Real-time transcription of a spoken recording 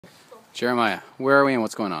Jeremiah, where are we and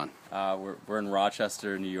what's going on? We're in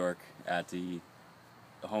Rochester, New York, at the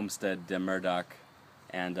homestead de Murdock,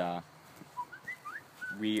 and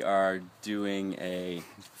we are doing a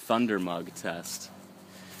thunder mug test.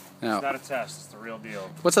 Now, It's not a test, it's the real deal.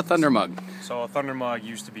 what's a thunder mug? So a thunder mug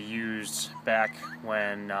used to be used back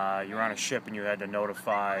when you were on a ship and you had to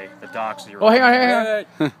notify the docks that you were on.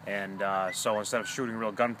 Hey. And so instead of shooting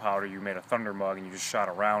real gunpowder, you made a thunder mug and you just shot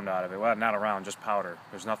a round out of it. Well, not a round, just powder.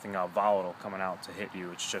 There's nothing volatile coming out to hit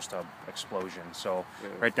you. It's just an explosion. So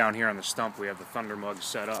right down here on the stump, we have the thunder mug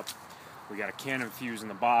set up. We got a cannon fuse in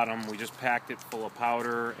the bottom. We just packed it full of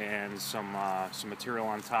powder and some material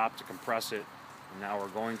on top to compress it. And now we're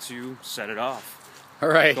going to set it off. All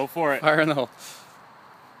right. Go for it. Fire in the hole.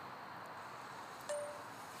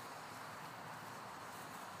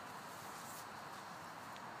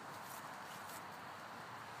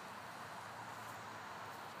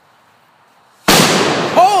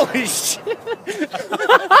 Holy shit!